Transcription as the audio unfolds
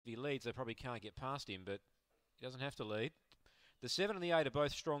he leads, they probably can't get past him, but he doesn't have to lead. The 7 and the 8 are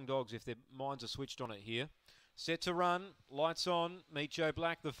both strong dogs if their minds are switched on it here. Set to run, lights on, Meet Joe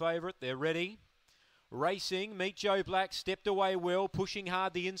Black the favourite, they're ready. Racing, Meet Joe Black stepped away well, pushing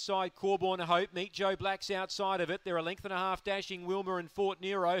hard the inside, Corborn Hope. Meet Joe Black's outside of it. They're a length and a half dashing Wilmer and Fort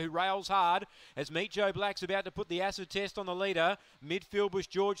Nero, who rails hard as Meet Joe Black's about to put the acid test on the leader. Midfield was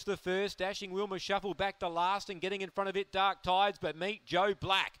George the First. Dashing Wilmer shuffled back to last and getting in front of it Dark Tides, but Meet Joe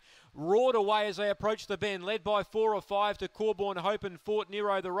Black roared away as they approached the bend, led by 4 or 5 to Corborn Hope and Fort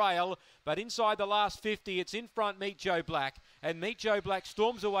Nero the rail. But inside the last 50, it's in front Meet Joe Black, and Meet Joe Black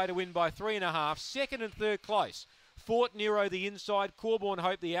storms away to win by 3.5. Second and third close. Fort Nero the inside, Corborn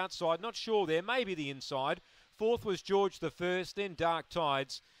Hope the outside. Not sure there, maybe the inside. Fourth was George the First, then Dark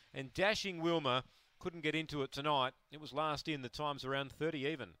Tides, and Dashing Wilmer couldn't get into it tonight. It was last in, the time's around 30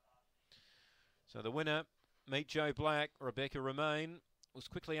 even. So the winner, Meet Joe Black, Rebecca Romain, was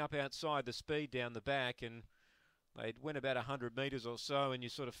quickly up outside the speed down the back, and they'd went about 100 metres or so, and you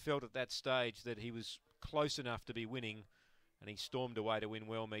sort of felt at that stage that he was close enough to be winning, and he stormed away to win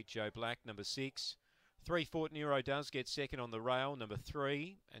well. Meet Joe Black, number 6. 3 Fort Nero does get second on the rail, number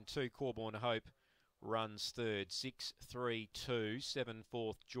 3, and 2 Corborn Hope runs third. 6, 3, 2, 7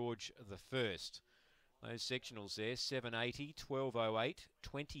 fourth George the First. Those sectionals there, 780, 1208,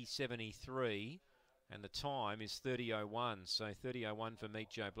 2073. And the time is 30.01, so 30.01 for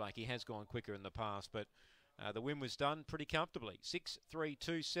Meet Joe Black. He has gone quicker in the past, but the win was done pretty comfortably. 6, 3,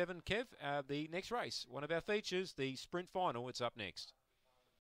 2, 7. Kev, the next race, one of our features, the sprint final, it's up next.